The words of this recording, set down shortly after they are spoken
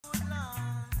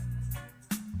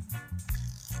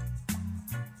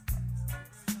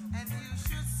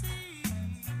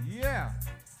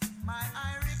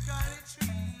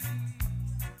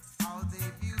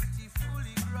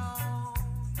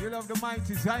love the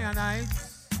mighty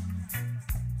Zionites.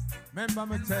 Remember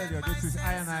me tell you, this is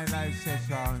I Live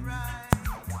Session.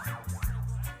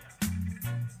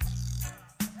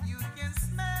 You can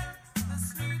smell the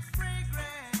sweet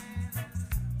fragrance.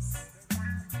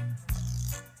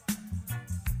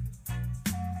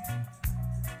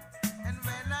 And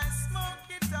when I smoke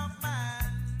it up,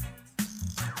 man,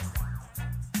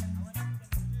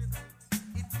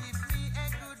 it gives me a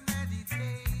good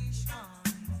meditation.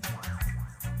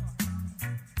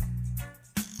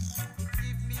 It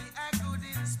gives me a good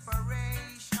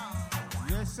inspiration.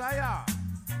 Yes, I am.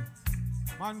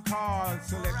 Man called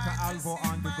Selector Alvo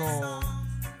on the go.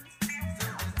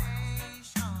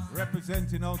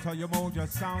 Representing out of your Moja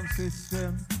sound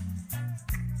system.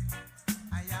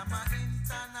 I am an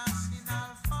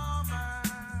international farmer.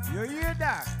 You hear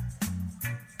that?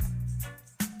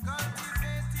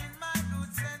 Cultivating my good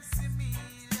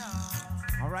sensimilla.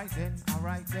 All right then, all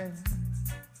right then.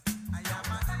 I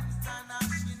am an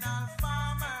international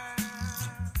farmer.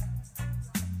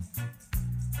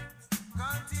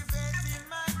 Cultivating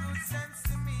my good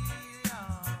sensimilla.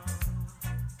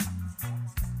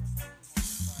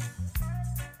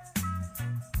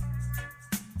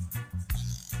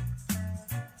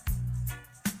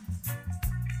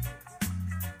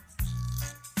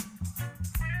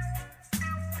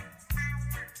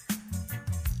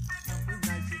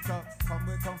 Nice it up, come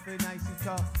with comfy, nice it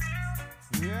up.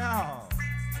 Yeah.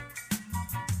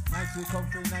 Nice it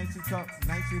comfy, nice it up,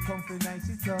 nice it comfy, nice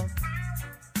it up.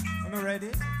 Are you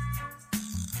ready?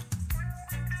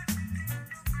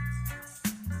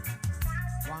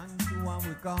 One, two, and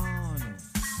we're gone.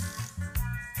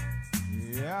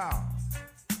 Yeah.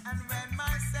 And when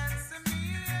my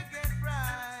sensimilla get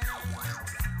right,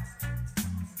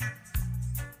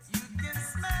 you can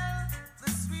smell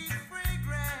the sweet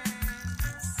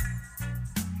fragrance.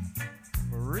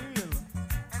 For real.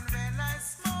 And when I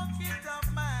smoke it up,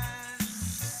 man,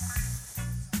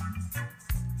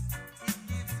 it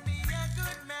gives me a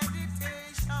good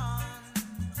meditation.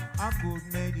 A good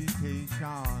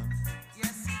meditation.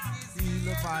 Yes, it gives Feel me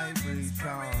the a good vibration.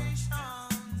 inspiration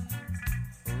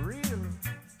For real.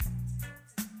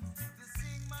 to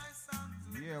sing my song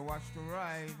to Yeah, watch the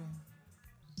ride.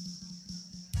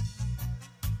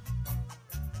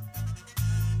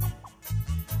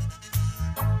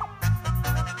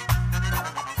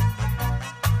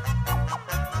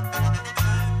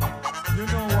 You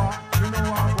know what?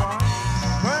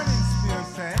 Burning Spear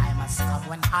said. Time has come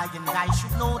when I and I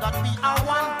should know that we are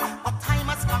one. But time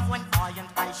has come when I and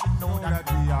I should know Know that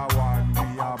that we are one,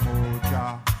 we are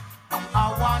Moja. we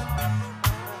are one.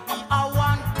 We are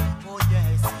one. Oh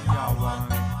yes, we We are are one.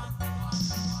 one.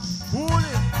 Pull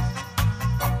it.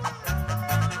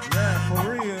 Yeah, for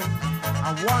real.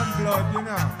 And one blood, you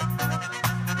know.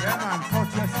 Yeah, man,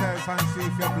 touch yourself and see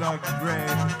if your blood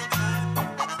red.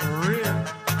 For real.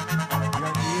 You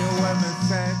hear what me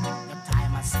said? The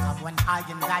time has come when I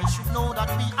and I should know that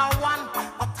we are one.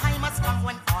 But time has come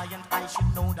when I and I should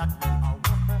know that we are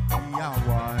one. We are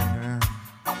one.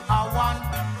 We are one.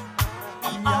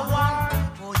 We are one.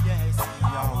 Oh yes, we We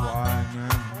are are one. one.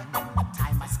 The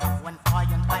time has come when I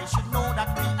and I should know that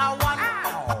we are one.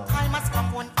 The time has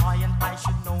come when I and I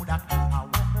should know that we are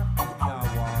one. We We are are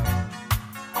one. one.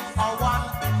 We are one.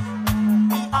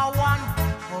 We are one.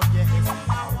 Oh yes, we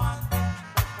are one.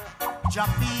 Ja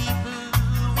people,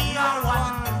 we are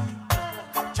one.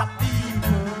 Ja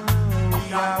people,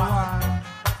 we are one.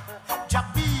 Ja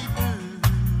people,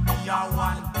 we are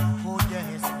one. Oh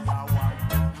yes, we are one.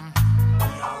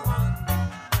 We are one.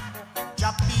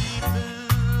 Ja people,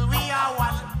 we are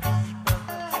one.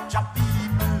 Ja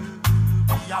people,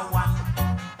 we are one.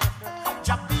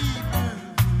 Ja people,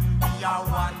 we are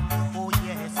one. Oh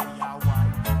yes, we are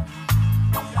one.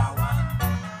 We are one.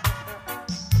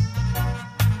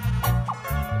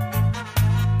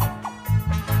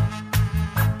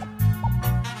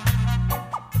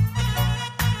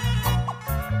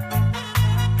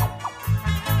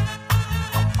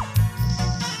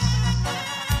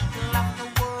 People of the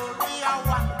world, we are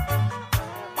one.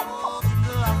 Oh,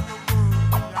 people of the world,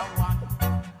 we are one.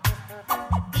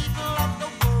 People of the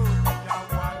world, we are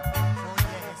one. Oh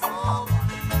yes, we are one.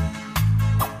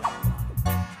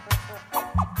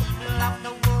 People of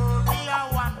the world, we are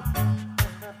one.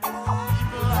 Oh,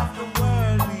 people of the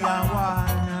world, We are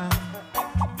one.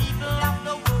 people of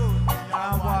the world, we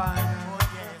are one. Oh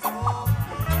yes, oh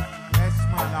Yes,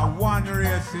 man, a one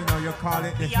race, you know, you call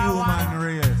it the We are human one.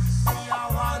 race. we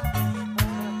are one.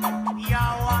 We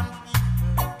are one people.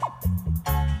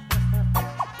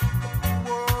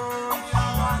 World, we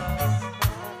are one.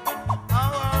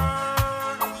 Our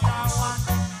world, we are one.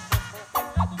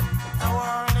 The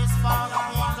world is for the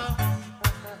people.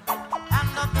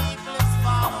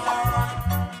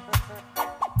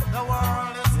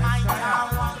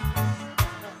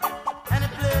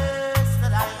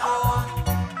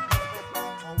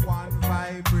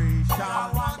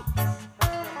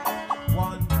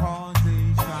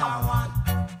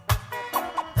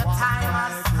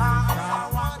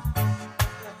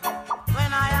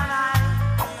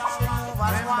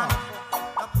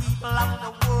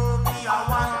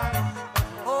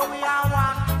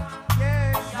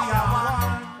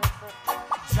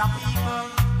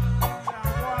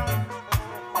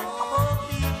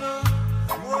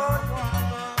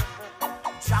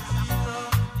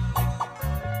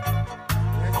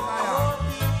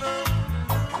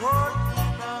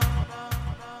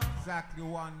 exactly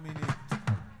 1 minute.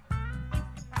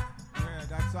 Yeah,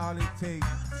 that's all it takes.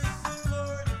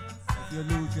 If you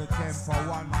lose your temper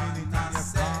 1 minute and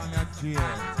you're gone to jail.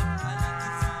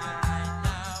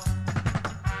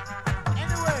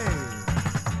 Anyway.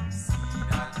 See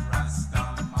that Rasta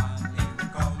man, him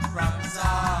come from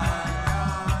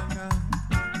Zion.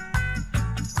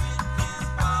 With his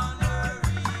banner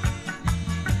in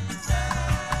his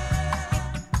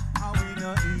hand. How we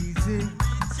no easy.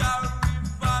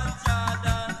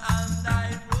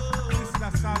 Mr.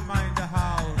 Salma in the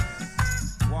house.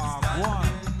 Wow,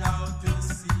 one.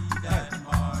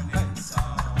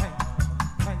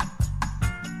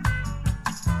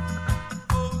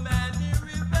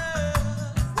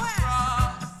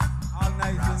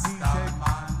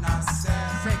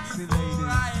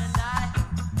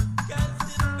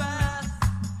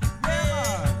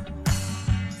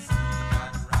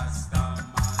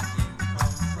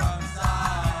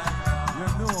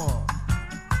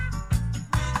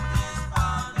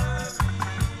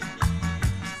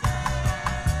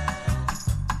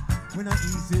 We're not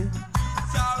easy.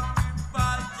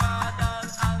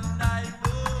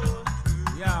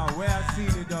 Yeah, where I see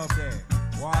it up there.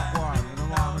 Walk one, you know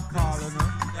what I'm calling it.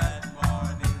 That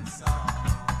morning song.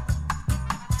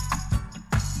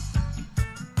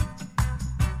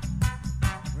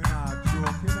 We're not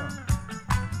joking up.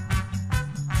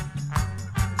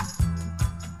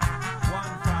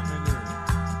 One family,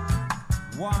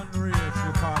 one race,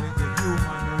 we call it the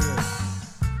human race.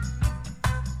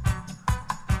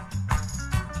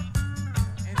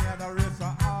 Race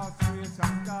or horse race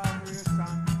and dog race and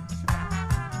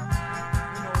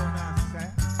you know what I say.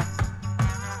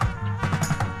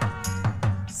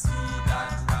 See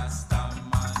that Rasta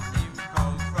man, him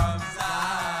come from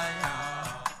Zion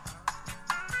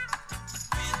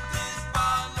with his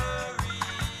banner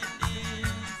in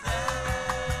his hand.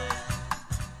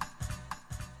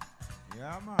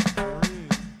 Yeah, man.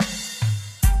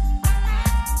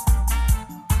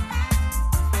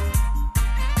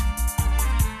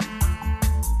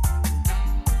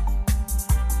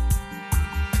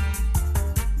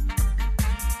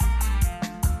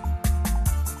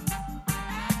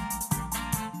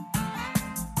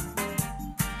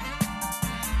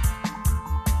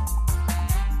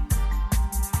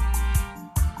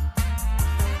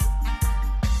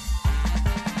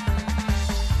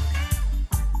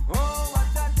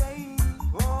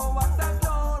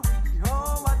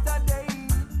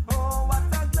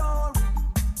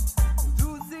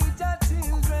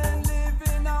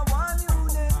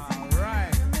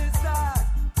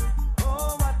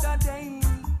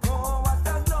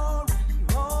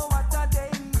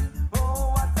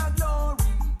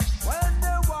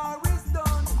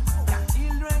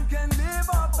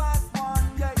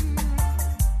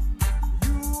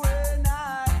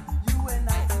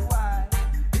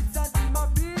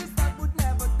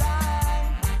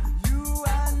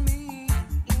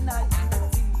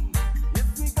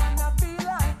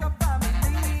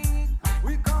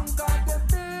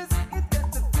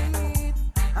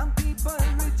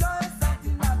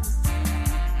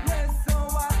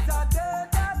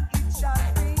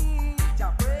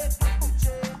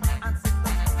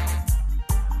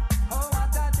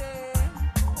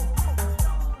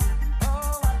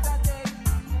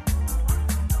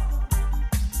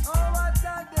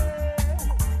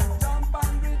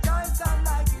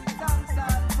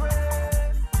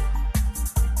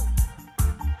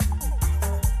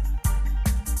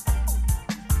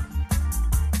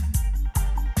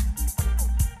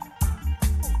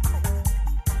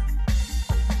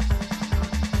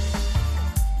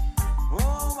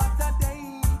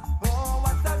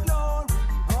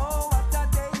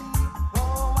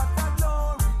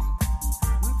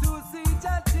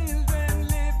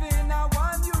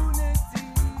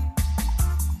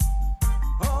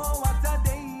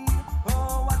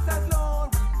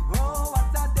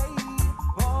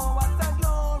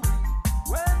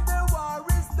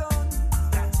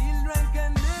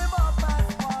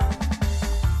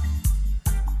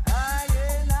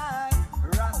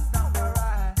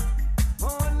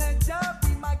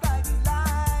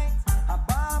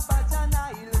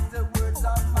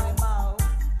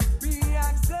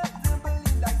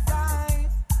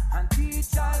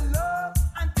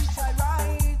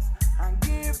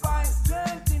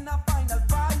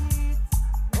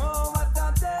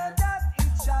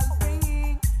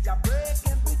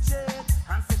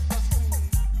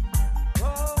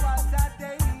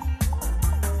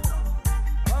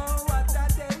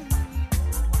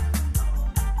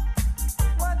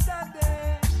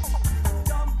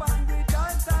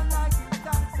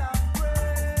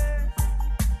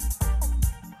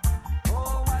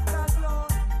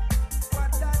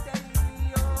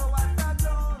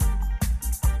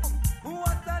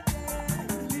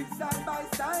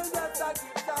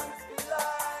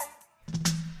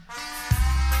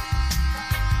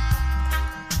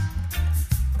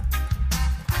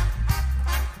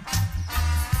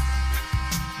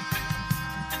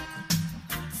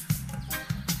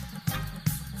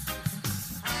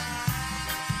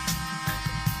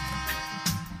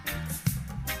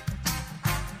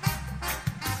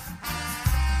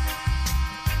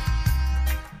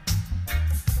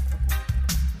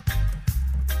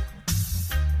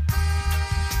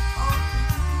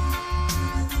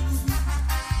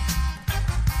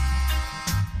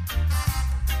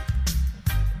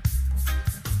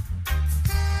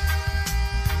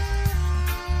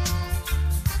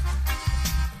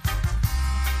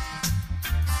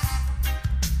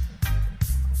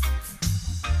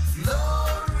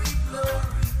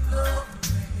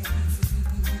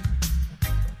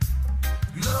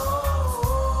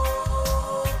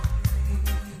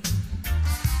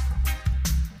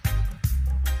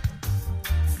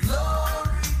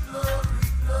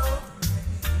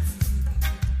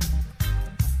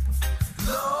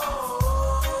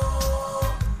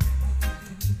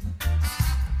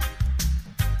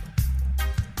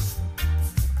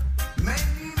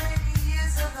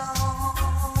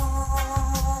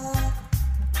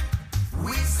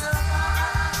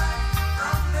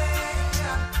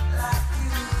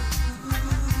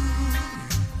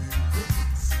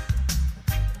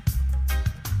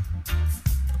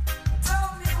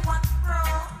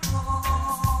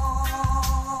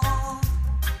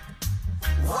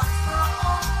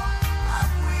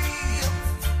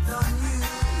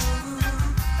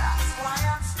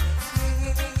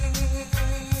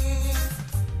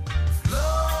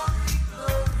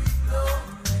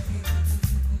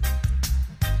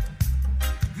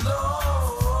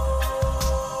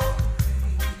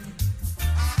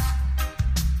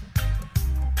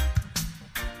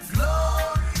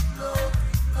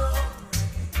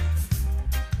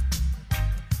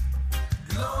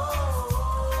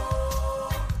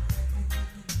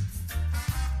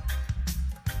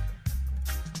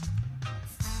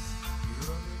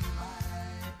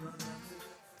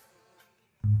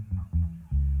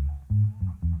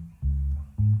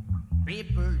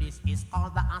 People, this is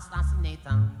called the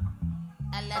assassinator.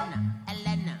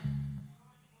 Elena,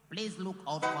 please look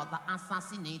out for the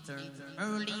assassinator.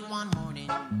 Early one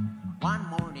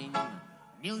morning,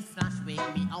 news flash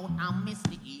wake me out and miss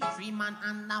the E. 3 man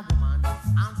and a woman,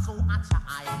 also a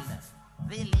child.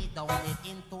 They lay down it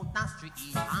into the street.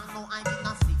 I know I did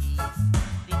not see it.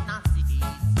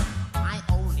 I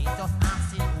only just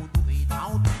asked him who do it.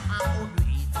 How do I do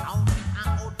it? How do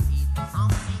I do it? Some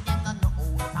see them don't know.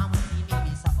 Some see me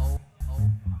be so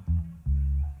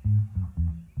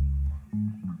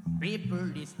People,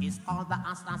 this is called the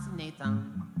assassinator.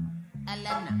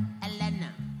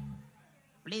 Elena,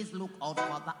 please look out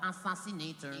for the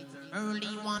assassinator.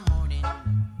 Early one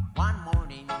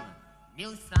morning,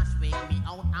 news flash wake me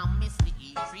out and miss the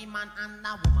E. 3 man and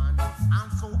a woman,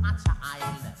 also a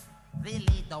child. They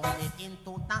lay down it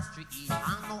into the street. I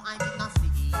know I did not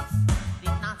see it.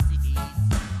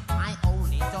 I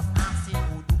only just asked him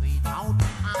who do it. How do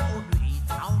I do it?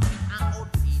 How do I do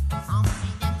it? Some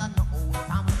see them don't know.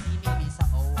 Some see me be so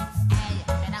Hey,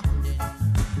 better munden,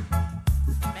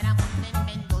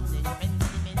 ben dunden, ben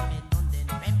dunden,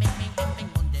 ben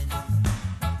dunden.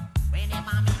 When the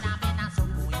mommy na ben a so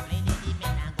boy, play the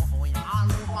men and go on all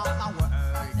over the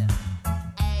world.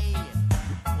 Hey,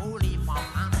 holy mom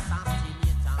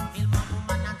assassinator, kill my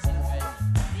woman and children.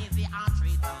 They are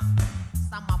traitor.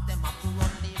 Some of them have to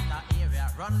run leave the area,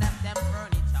 run left them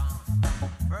furniture.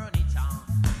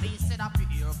 We set up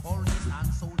here, police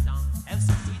and soldier.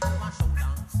 FCC to a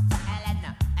showdown.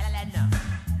 Elena,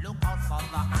 look out for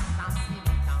the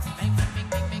assassinator. Bang, bang, bang,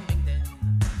 bang, bang, bang.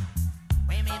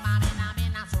 When me mama na me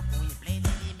na so boy, play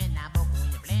the men na boy,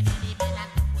 play the men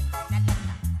na boy.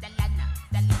 Elena,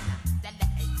 go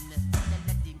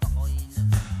on.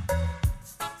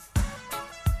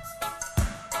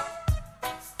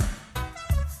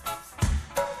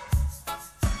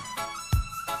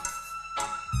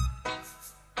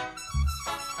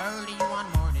 Early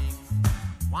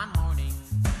one morning,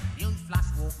 news flash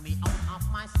woke me out of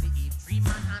my sleep. 3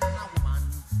 man and a woman,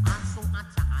 and so a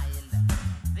child.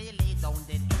 They lay down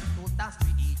dead into the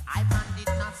street. I man did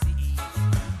not see it.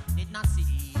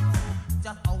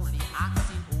 Just only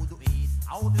asking who do it,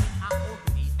 how do it, how do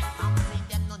it. Some say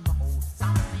them no know,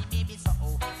 some say maybe so.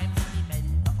 Bang,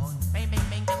 bang,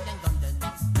 bang, bang, bang, dun, dun.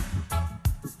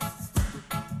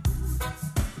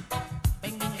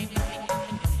 Bang, bang, bang, bang, bang, bang,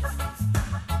 bang.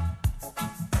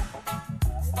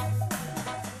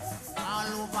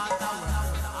 All over the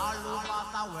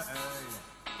world,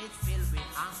 it's filled with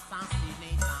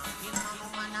assassinators. Kill man,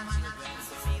 woman and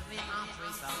children, they are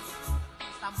traitors.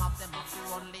 Some of them have to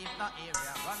run leave the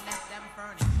area, run left them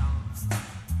furniture.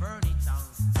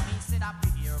 We sit up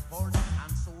here, police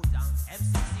and soldiers,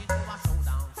 FCC do a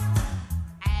showdown.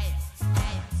 Hey,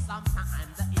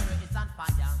 sometimes the area is on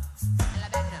fire.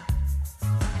 Elena.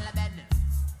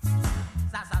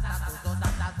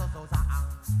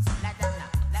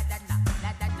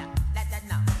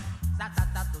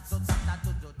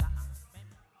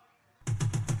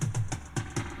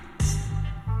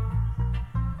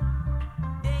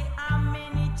 There are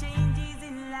many changes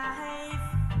in life.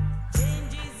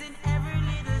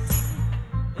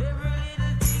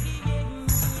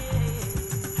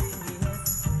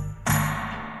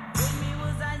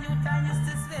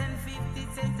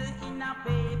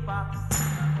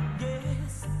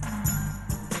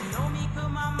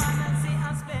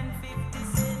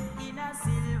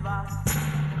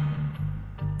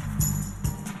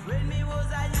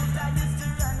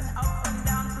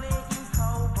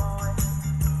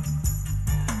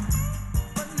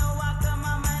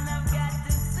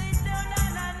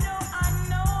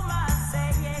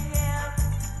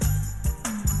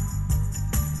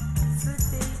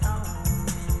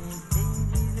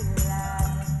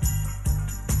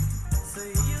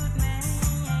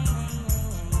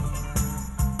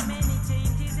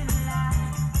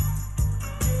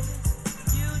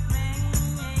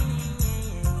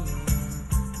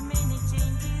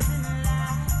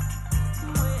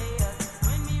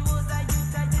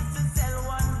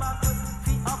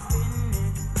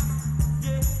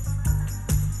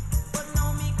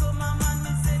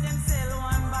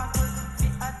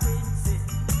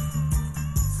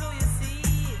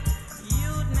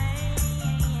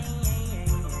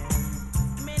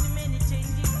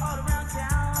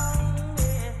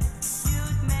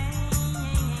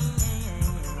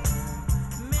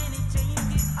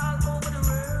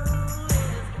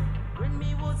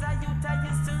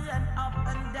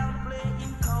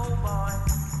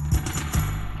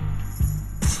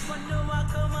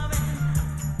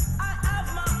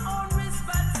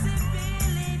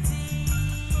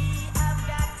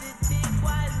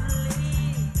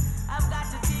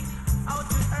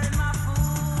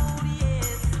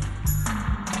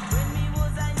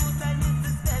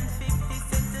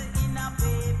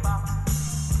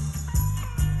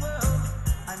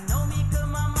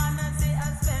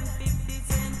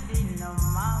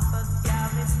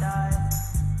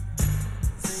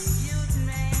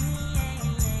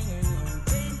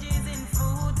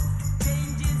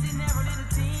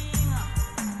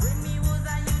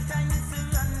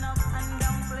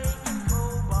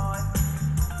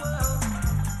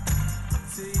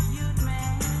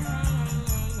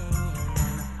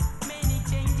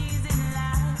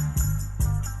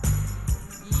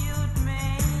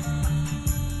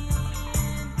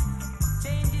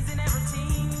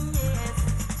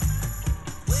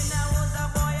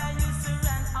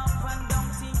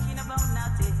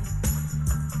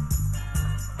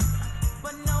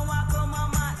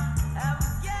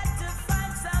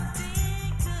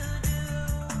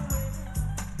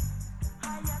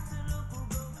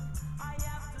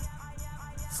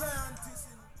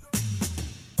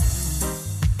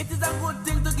 It is a good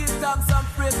thing to give thanks and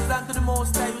praises unto the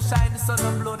Most High who shine the sun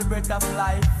and blow the breath of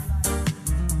life.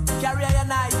 Carry your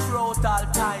night throughout all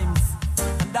times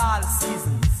and all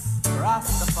seasons.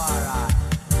 Rastafari.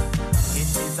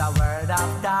 It is a word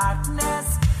of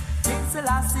darkness. King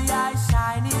Selassie I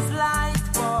shine his light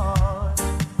for.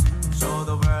 Show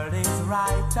the world his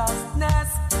righteousness,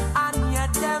 and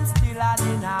yet them still are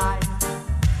denied.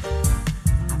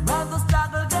 And when the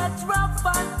struggle gets rough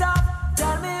and tough,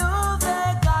 tell me who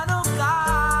they gonna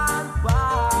call.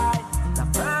 Why? The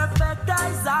perfect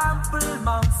example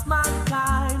amongst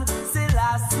mankind,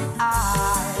 Selassie I.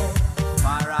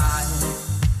 Farai,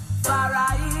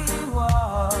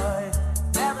 boy,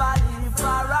 never leave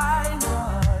Farai,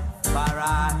 boy.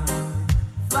 Farai,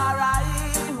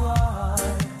 boy,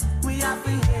 we have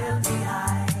to hail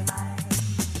behind.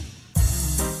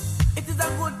 It is a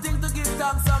good thing to give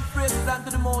thanks and praises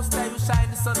unto the Most High who shine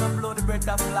the sun and blow the breath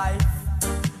of life.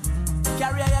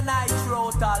 Carry your night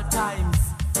throughout all times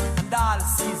and all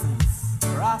seasons.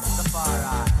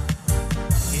 Rastafari.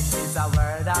 It is a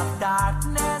word of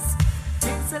darkness.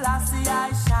 King Selassie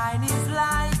I shine his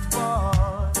light for.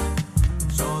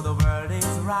 Show the world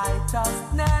his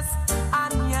righteousness,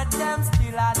 and yet them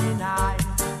still are denied.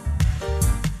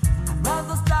 And when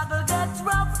the struggle gets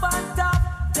rough and tough,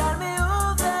 tell me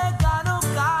who they gonna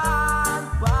call.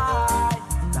 Why?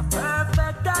 The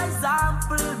perfect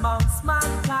example amongst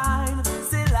mankind,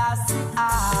 Selassie I.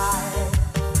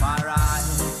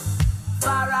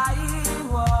 Farai,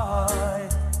 boy,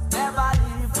 never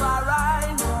leave Farai,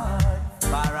 boy.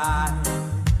 Farai,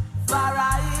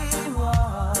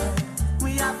 boy,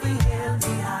 we have to hail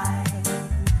behind.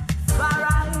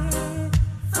 Farai,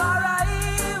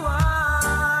 boy,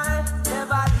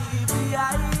 never leave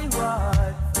behind, boy.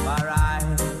 Farai,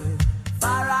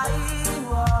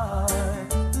 boy,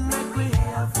 make we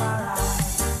hail Farai.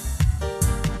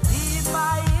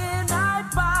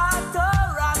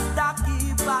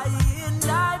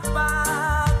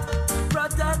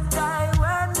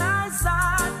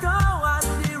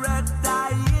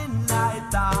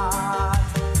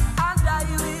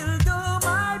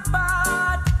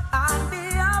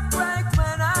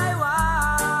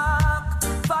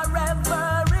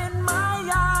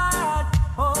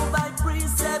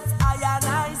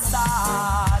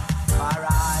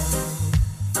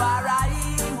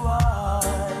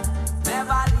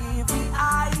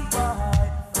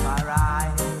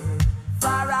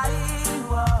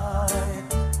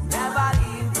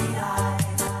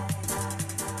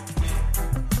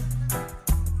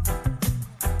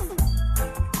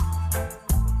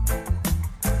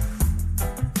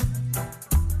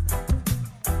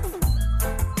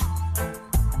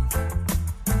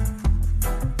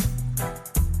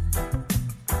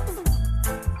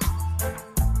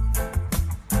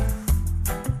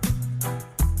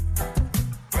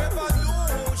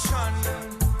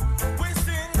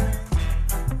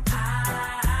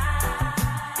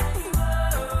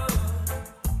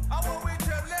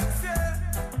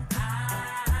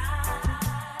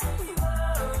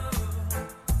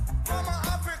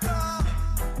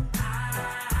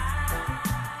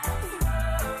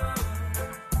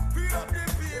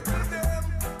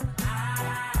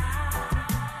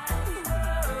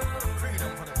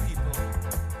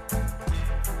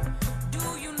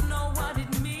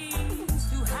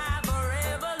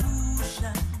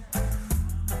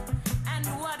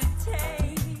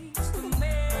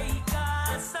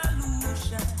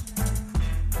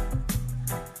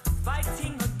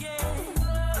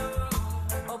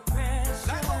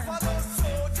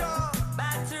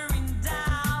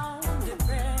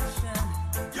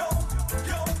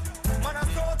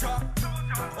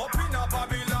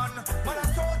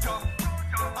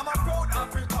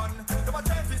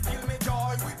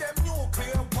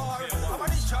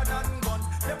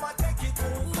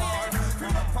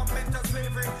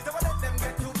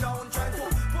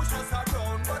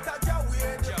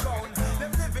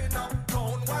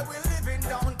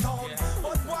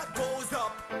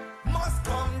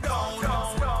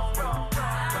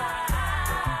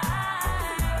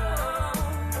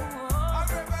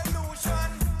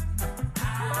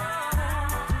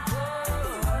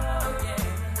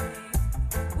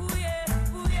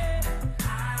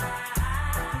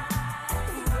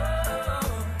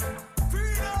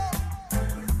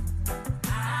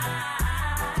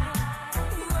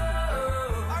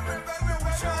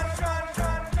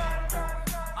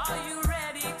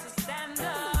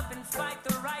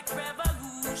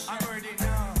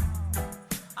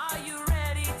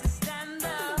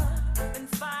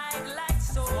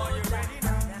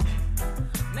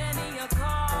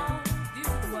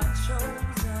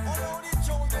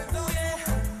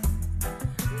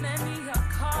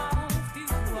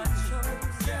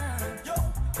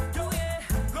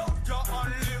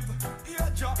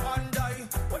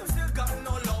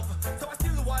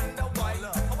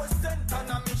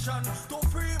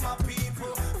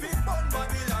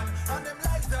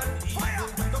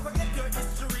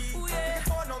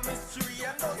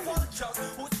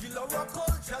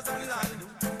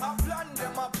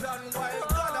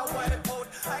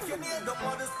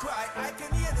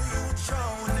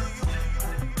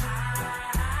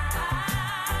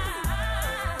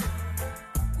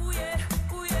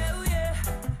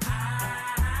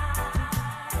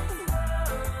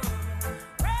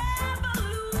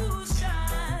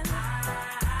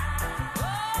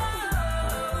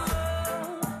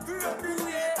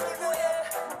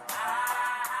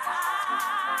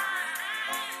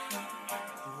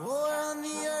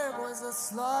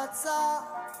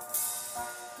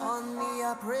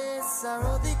 a praise,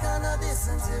 sorrow the cannabis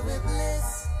until we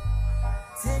bliss.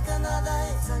 Take another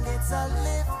hit and get a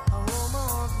lift, aroma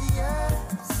of the earth,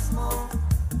 smoke.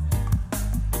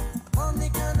 On the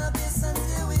cannabis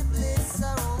until we bliss,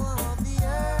 aroma of the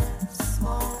earth,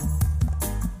 smoke.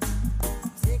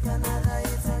 Take another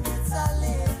hit and get a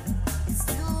lift, it's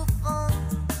too fun,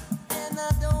 and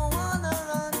I don't wanna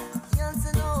run. Can't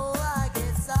say no, I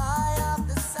get so high off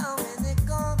the sound when it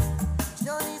comes.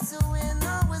 Johnny to when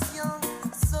I was young,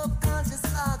 subconscious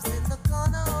thoughts in the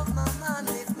corner of my mind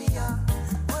lift me up.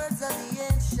 Words of the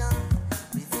ancient,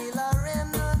 reveal our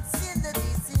remnants in the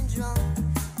beat syndrome.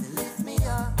 They lift me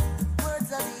up.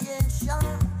 Words of the ancient,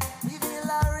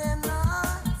 reveal our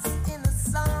remnants in the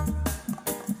song.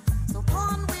 So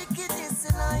born wickedness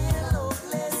in our yellow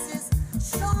places,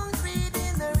 shown greed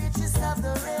in the richest of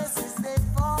the races. They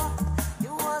fall.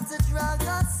 You want to drag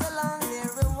us along, their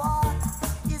reward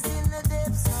is in the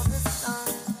depths of the sun.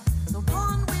 So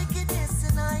born wickedness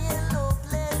in our yellow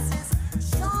places,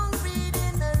 shown greed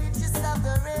in the richest of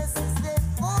the races. They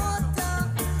fall down,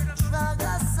 drag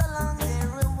us along, their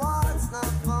rewards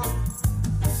not found.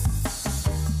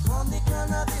 On the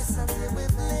cannabis until we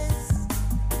bliss.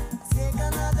 Take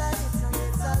another hit and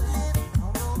get a lift,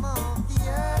 aroma of the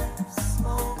earth,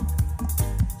 smoke.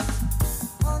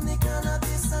 On the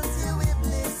cannabis until we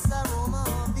bliss, aroma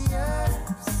of the earth,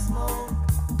 smoke.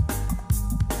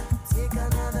 Take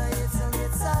another hit and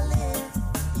get a lift,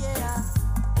 yeah.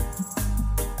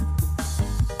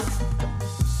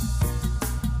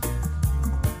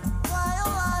 Why,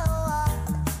 oh why, oh why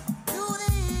do the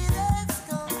heathens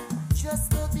come? Just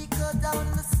to be cut down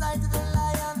the sight of the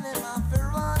lion, them have to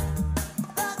run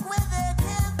back where they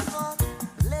came from.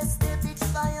 Lest they pitch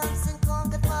violence and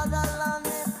conquer fatherland.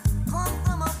 Them come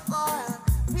from afar,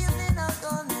 wielding a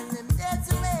gun, and them there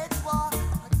to wage war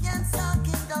against our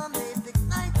kingdom. They've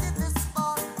ignited the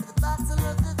spark for the battle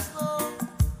of the throne.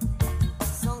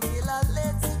 Some killer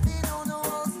let's it be known who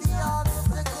holds the ark of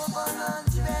the covenant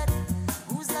dread,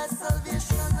 whose thy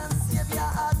salvation and savior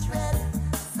are dread.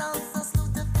 Samson slew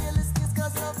the Philistines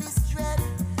cause of his dread,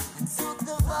 and took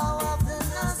the vow of the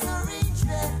Nazarene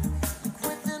dread. Look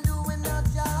what them doing now,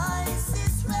 your eyes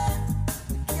is red.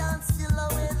 We can't steal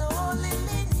away the holy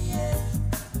lineage.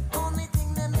 Only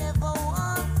thing them ever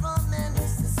want from men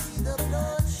is to see the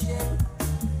bloodshed.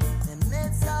 The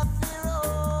nets are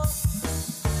feral.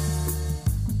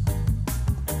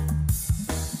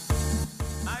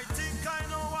 I think I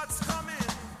know what's coming.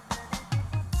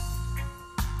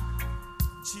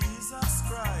 Jesus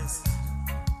Christ.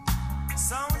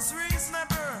 Sounds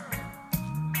reasonable.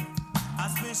 A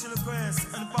special request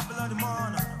and the popular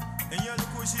demand. And you're the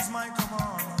push is my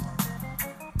command.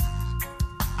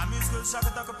 A musical shock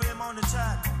attack up him on the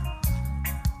chat.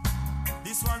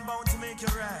 This one bound to make you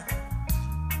right.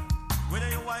 Whether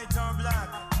you're white or black,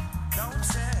 don't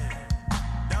say,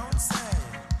 don't say.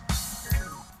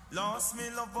 Lost me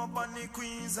love up on the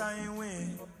Queen's Highway.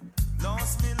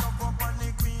 Lost me love up on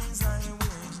the Queen's Highway.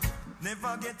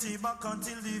 Never get it back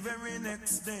until the very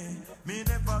next day. Me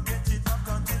never get it back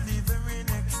until the very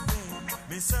next day.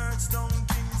 Me search down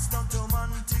Kingston to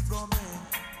Montego Bay.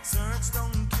 Search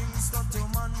down Kingston to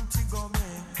Montego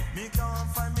Bay. Me can't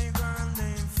find me girl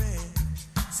named Faye.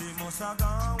 She must have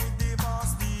gone with the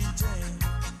boss DJ.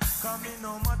 Cause me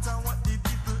no matter what the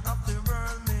people of the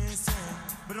world may say,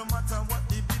 but no matter what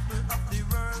the people of the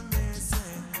world may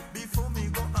say, before me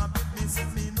go a bit me say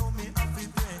me know me have to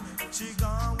pay. She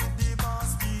gone with the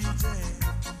boss DJ.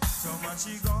 So much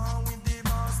she gone with the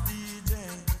boss DJ.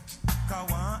 Cause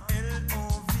I want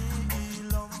L-O-V-E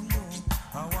love you.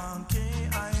 I want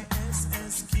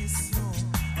K-I-S-S kiss you.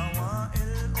 I want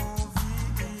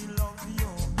L-O-V-E love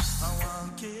you. I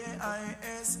want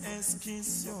K-I-S-S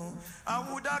kiss you. I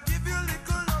woulda give you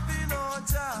little love in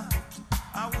Oja.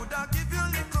 I woulda give you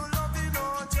little love in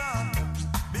Oja.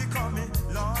 Because me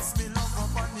lost me love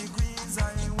up on the Queen's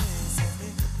Highway. Say me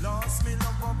lost me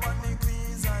love up on the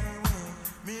Queen's Highway.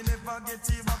 Me never get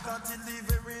it back until the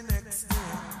very next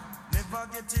day. Never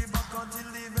get it back until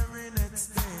the very next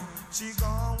day. She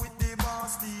gone with the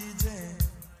boss DJ.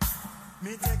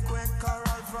 Me take away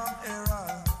Carol from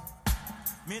Errol.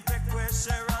 Me take away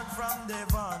Sharon from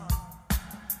Devon.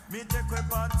 Me take away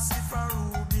Patsy from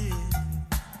Ruby.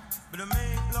 But you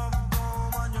make love go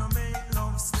and you make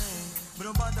love stay. But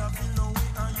you bother feel no way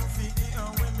and you feel it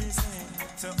and when me say.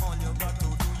 So all you got to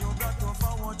do, you got to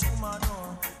forward to my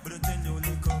door. But you tell you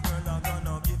little girl I'm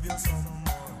gonna give you some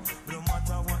more. But no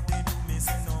matter what they do, me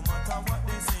say no matter what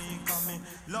they say. Come me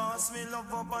lost me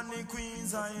love up on the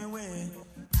Queen's Highway.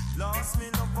 Lost me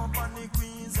love up on the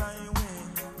Queen's Highway.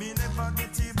 Me never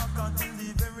get it back until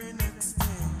the very next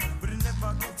day. But you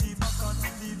never get it back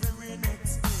until the very next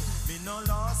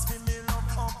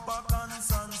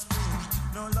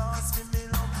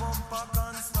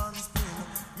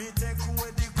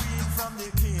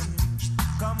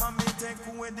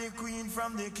with the queen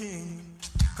from the king.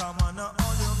 Come on now,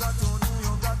 all you got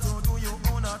to do your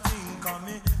own thing. Come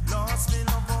me, lost me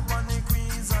love up on the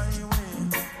Queen's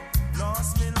highway.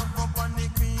 Lost me love up on the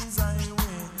Queen's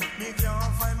highway. Me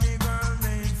can't find me girl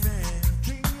named Faye.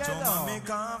 So me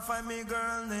can't find me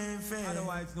girl named Faye.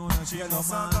 Otherwise known as she Yellow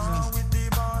must have Man. gone with the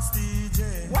boss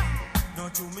DJ. What?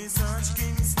 Don't you me search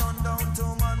Kingston down to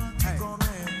Montego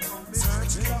Bay.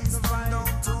 Search Kingston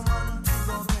down to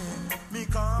Montego Bay. Me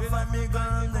can't find me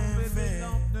girl named Faye.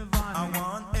 I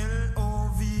want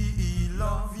L-O-V-E,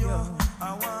 love you.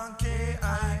 I want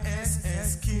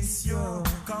K-I-S-S, kiss you.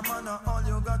 Come on now, all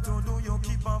you got to do, you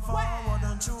keep on forward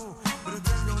and true. But I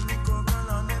tell you, little girl,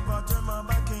 I never turn my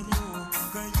back on you.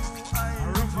 Cause you, I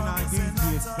Original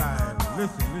DJ style.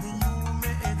 Listen. You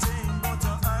may change, but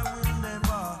I will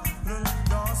never.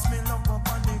 Lost me love up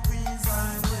on the Queen's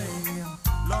highway.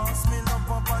 Lost me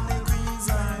love up on the Queen's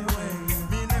highway.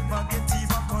 Me never get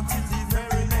even until the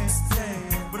very next day.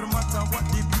 But no matter what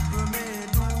the people may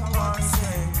do or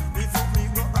say, before me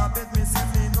go a bed, me say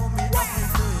me know me happy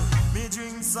day. Me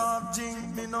drink soft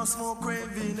drink, me no smoke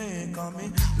craving, cause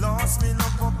me lost me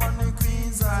love up on the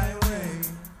Queen's highway.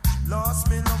 Lost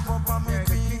me love up on the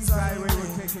Queen's highway.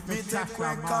 Me take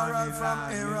away Carol from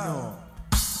Era.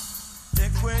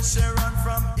 Take away Sharon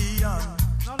from Ian.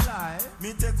 No lie.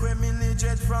 Me take away Millie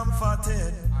Jet from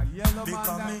Fathead.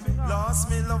 Because me lost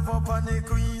me love up on the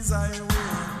Queen's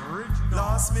highway.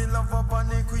 Lost me love up on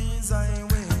the Queen's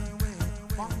highway.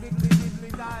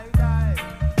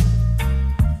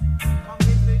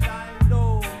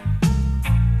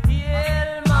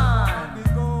 Hill man.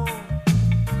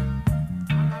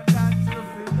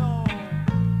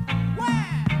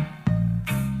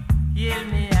 Heal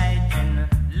me hygiene,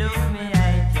 look me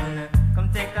hygiene. Come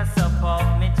take a sup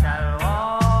of me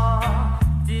chalwa.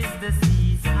 Tis the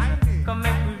season, come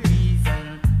make me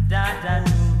reason. Da da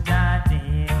do da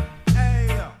day.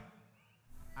 Hey,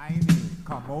 I need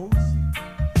Kamosi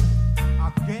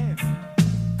again.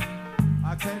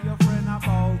 I tell your friend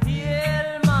about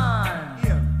Heal man.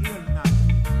 Heal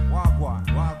Naki. Wagwan.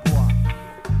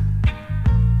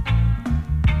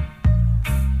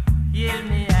 Heal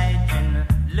me hygiene,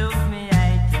 look me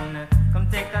hygiene. Come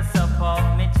take a sup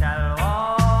of me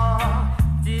chalwa.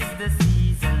 Tis the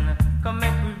season, come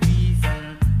make me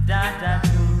reason. Da da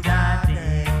do da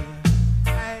day.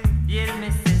 Hey, Heal me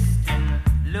sister,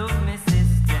 look me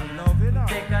sister. Love it up.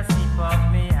 Take a sip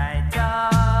of me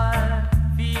idol.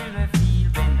 Feel me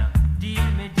feeling, deal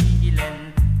me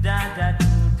dealing. Da da do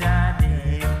da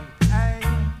day. hey.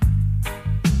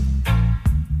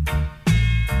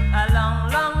 A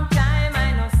long time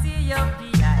I no see you the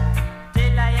eye.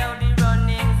 Tell I how the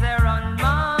runnings they run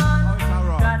man. How it's a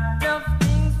run? Got enough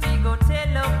things we go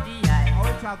tell of the eye. How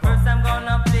it's a go? First I'm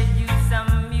gonna play you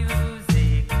some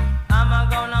music. I'm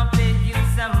gonna play you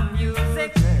some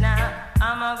music. Now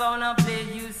I'm gonna play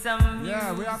you some music.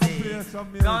 Yeah, we have to play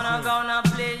some music. Gonna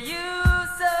play you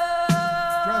some.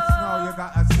 Just now you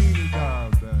got a CD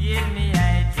dub. Heal me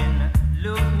hygiene,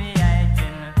 look me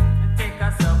hygiene. Take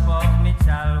a sup of me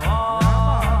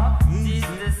chalwa. Tis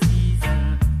the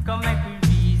season, come make me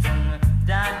reason.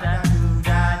 Da da do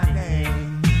da day.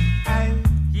 Hey,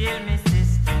 Heal me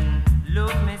sister,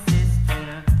 look me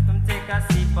sister. Come take a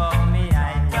sip of me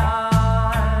idol.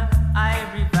 I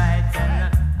revive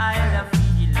I love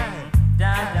feeling.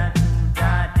 Da da do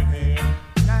da day.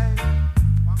 hey.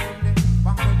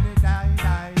 Bangli,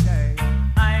 die.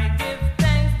 I give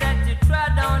thanks that you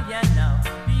trod on your now.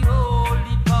 The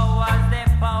holy powers they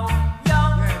power.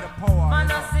 Young Yeah, the power.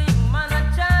 man a sing, man a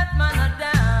chant, man a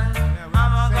dance. Yeah, we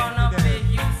I'm have gonna said play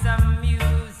you some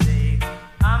music.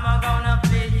 I'm gonna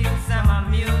play you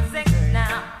some music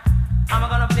now. I'm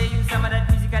gonna play you some of that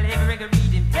musical heavy reggae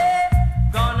reading. Hey,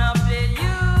 gonna play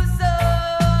you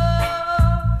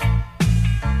some.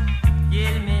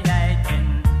 Heal me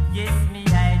hygiene, yes me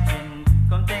hygiene.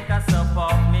 Come take a sup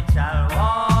of me chalwa.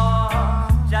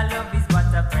 Your love is what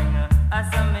I bring. I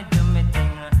saw me do me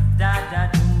thing. Da da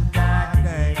do da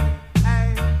day.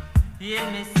 Hey, Heal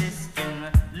me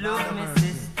sister, look me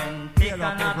sister. Take Heal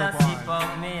up another everybody. sip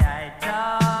of me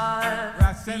idol.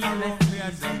 Right, send Feel a me rope, play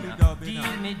a feeling, CD dub, you deal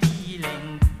know. me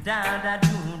dealing. Da da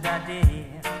do da day.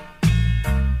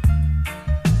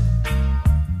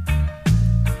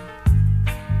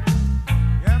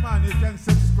 yeah man, you can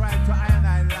subscribe to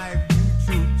I Live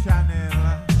YouTube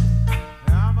channel.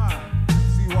 Yeah man,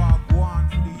 see what I go on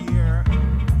for the year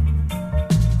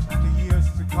and the years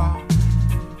to come.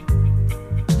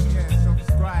 Yeah,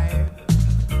 subscribe.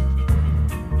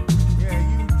 Yeah,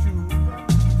 YouTube.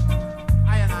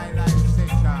 I Live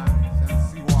sessions and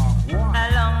see what I go on. A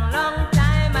long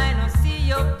time I no see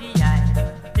you the eye.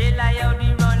 Tell I how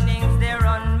the runnings they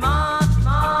run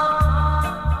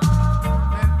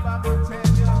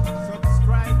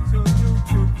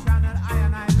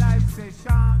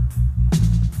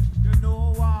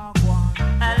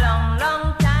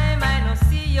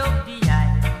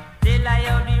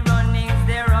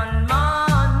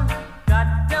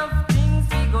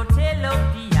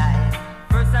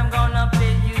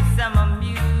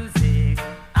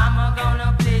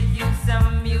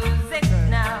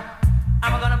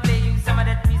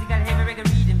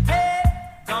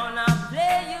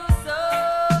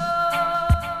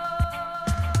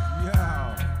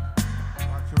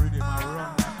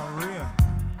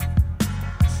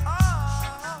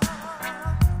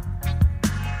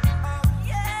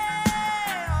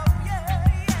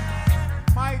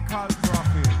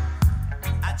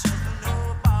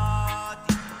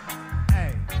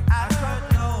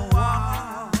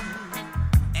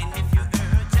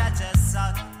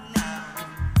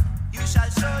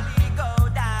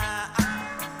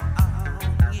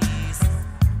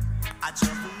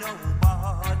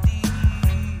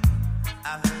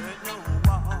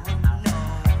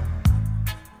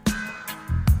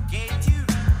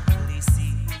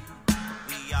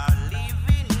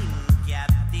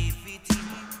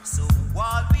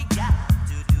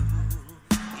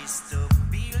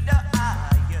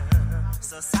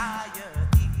society.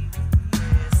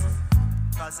 Yes,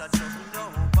 'cause I don't know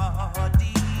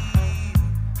nobody.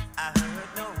 I heard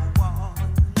no one.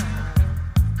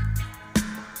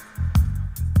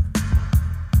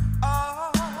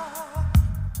 Oh,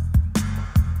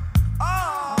 oh, oh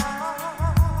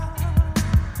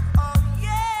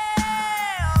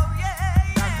yeah, oh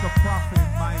yeah. That's the prophet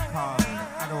Michael,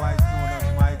 otherwise known as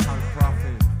Michael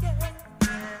Prophet.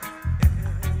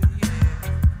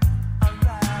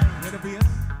 Hear the bass?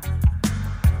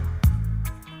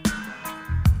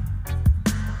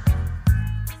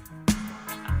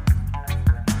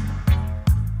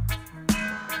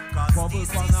 Bubble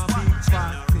This on is a one big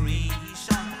party.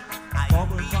 generation. I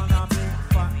Bubble read on a it big in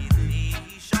party.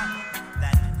 Revelation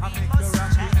that I we make the must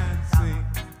rapping chant and swing.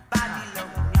 out Babylon.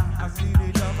 I see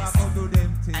the dub, I go do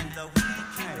them things. And the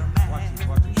wicked Hey, man. watch it,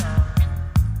 watch it.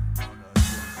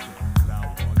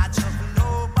 I just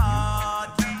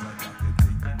nobody.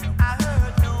 I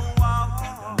heard no one.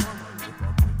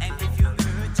 And if you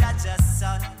heard Jaja's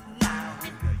son now,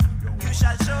 you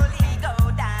shall surely go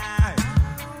down.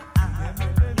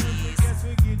 Please,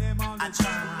 I just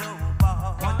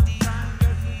nobody.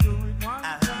 I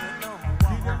heard no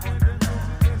one.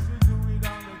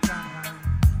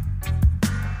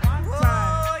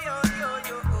 Oh, yo, yo,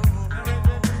 yo,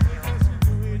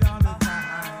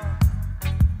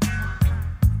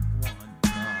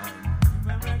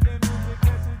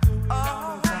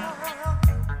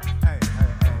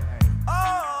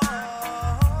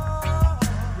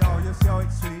 Yo, you see how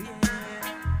it's sweet?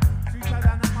 Sweeter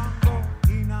than a mango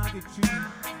in the tree.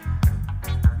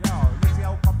 Yo, you see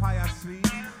how papaya sweet?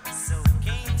 So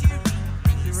can't you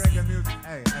The see? reggae music.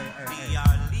 Hey, hey, hey, We hey.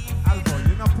 are living Albo,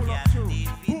 you know pull up too.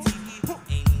 captivity.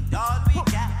 Ain't all we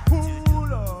got to do.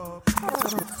 Pull up.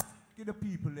 Give the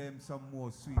people them some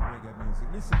more sweet reggae music.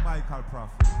 Listen, Michael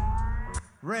Prophet.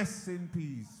 Rest in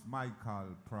peace,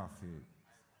 Michael Prophet.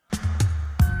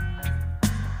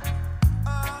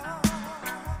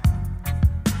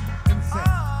 Him say,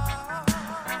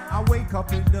 I wake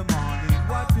up in the morning,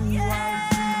 what do I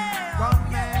see?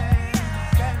 Gunmen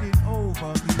standing over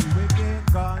me with their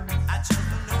guns I just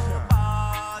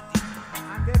nobody.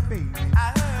 and they baby. I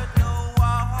heard no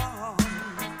one.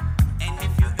 And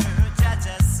if you heard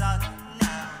Jaja's son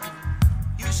now,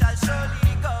 you shall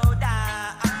surely go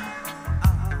down.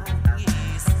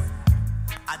 Yes,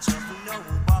 I just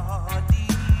nobody.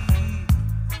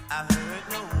 I heard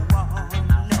no one.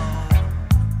 No.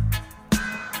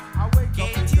 I wake up in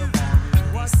Can't the you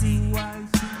morning, what see? do I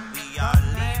see? We are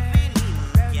living in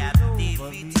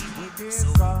captivity. So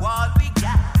what we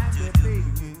got And to they do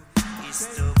baby. is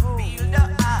to build a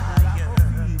higher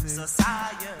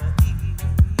society.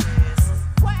 Yes,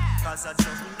 'cause I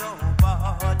just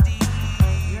nobody.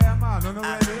 Yeah, man, you know I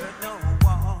ready? heard no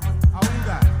one. How you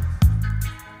that?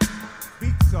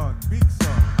 Big son,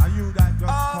 are you that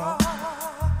just come?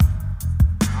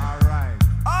 Alright.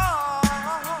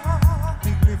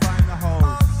 Big live in the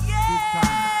house. Big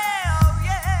time. Oh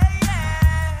yeah,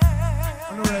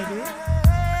 yeah. You know ready?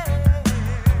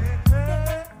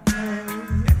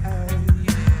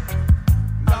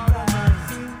 Lord have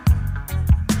mercy.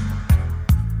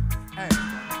 Hey,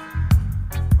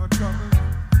 no trouble.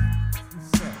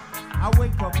 Say, I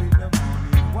wake up in the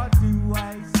morning, what do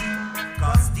I see?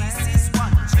 'Cause this is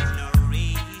one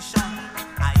generation.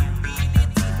 I read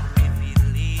it in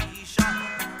Revelation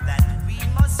that we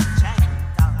must chant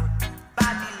out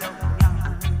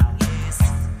Babylon, yes,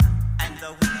 and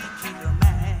the wicked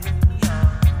man, yeah.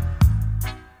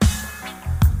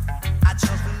 I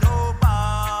just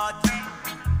nobody.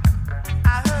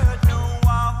 I heard no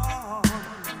one.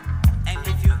 And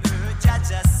if you heard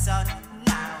Jaja's son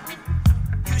now,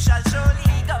 you shall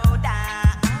surely go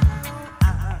down.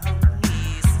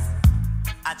 Yes,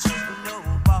 I just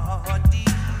nobody.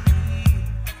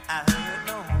 I heard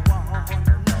no one.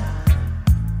 No.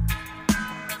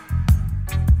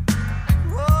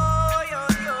 Oh, yo,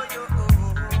 yo, yo,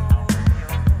 oh, yo,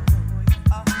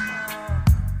 oh.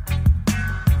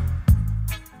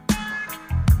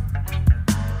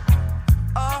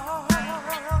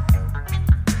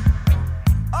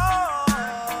 Oh,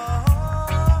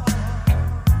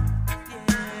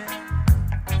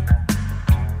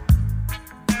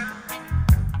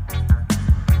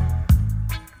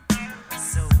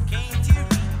 so can't you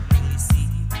really see?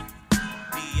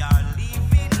 We are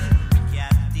living in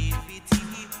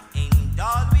captivity, and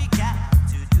all we got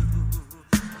to do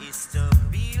is to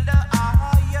build a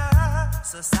higher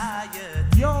society.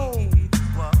 Yo.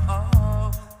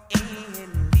 Whoa,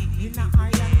 and live, In a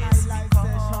higher yes, life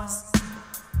because session.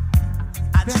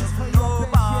 I Thanks just for your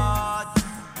nobody.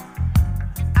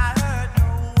 I heard no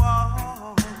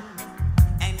one.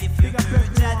 And if you Big up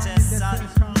heard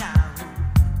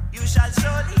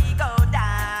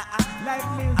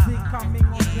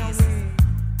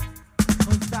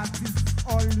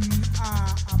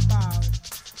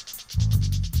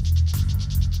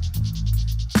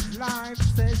live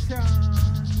session,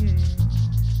 yeah.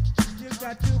 You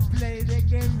got to play the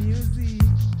game music.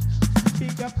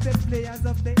 Pick up the players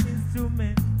of the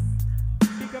instruments.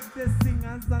 Pick up the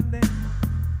singers and the.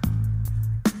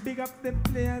 Pick up the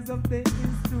players of the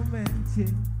instruments, yeah.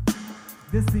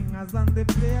 The singers and the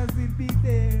players will be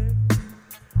there.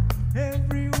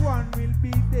 Everyone will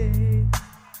be there.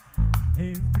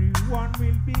 Everyone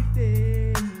will be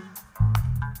there.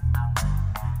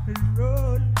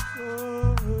 Roll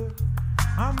call.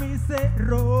 I me say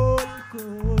roll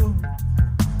call.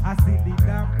 I see the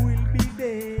dap will be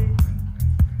there.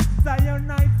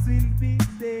 Zionites will be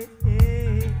there.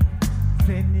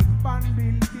 Scenic band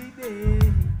will be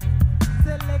there.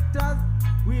 Selectors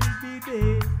will be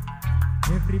there.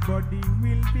 Everybody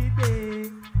will be there.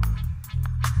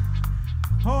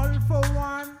 All for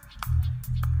one.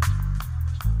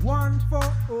 One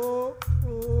for oh,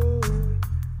 oh.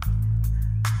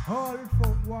 All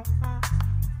for one.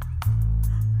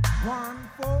 One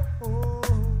for oh.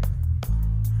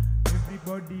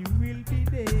 Everybody will be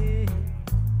there.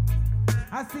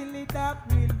 A silly dap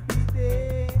will be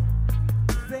there.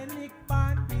 Scenic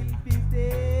band will be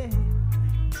there.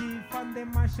 Chief and the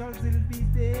marshals will be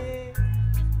there.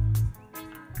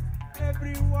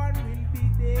 Everyone will be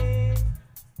there.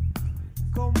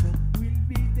 Combo will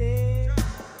be there.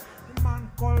 The man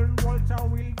called Walter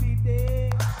will be there.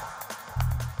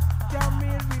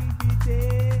 Jamil will be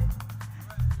there.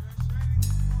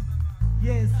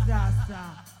 Yes, Rasta.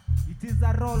 It is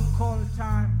a roll call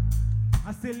time.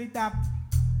 I seal it up.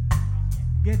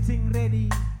 Getting ready.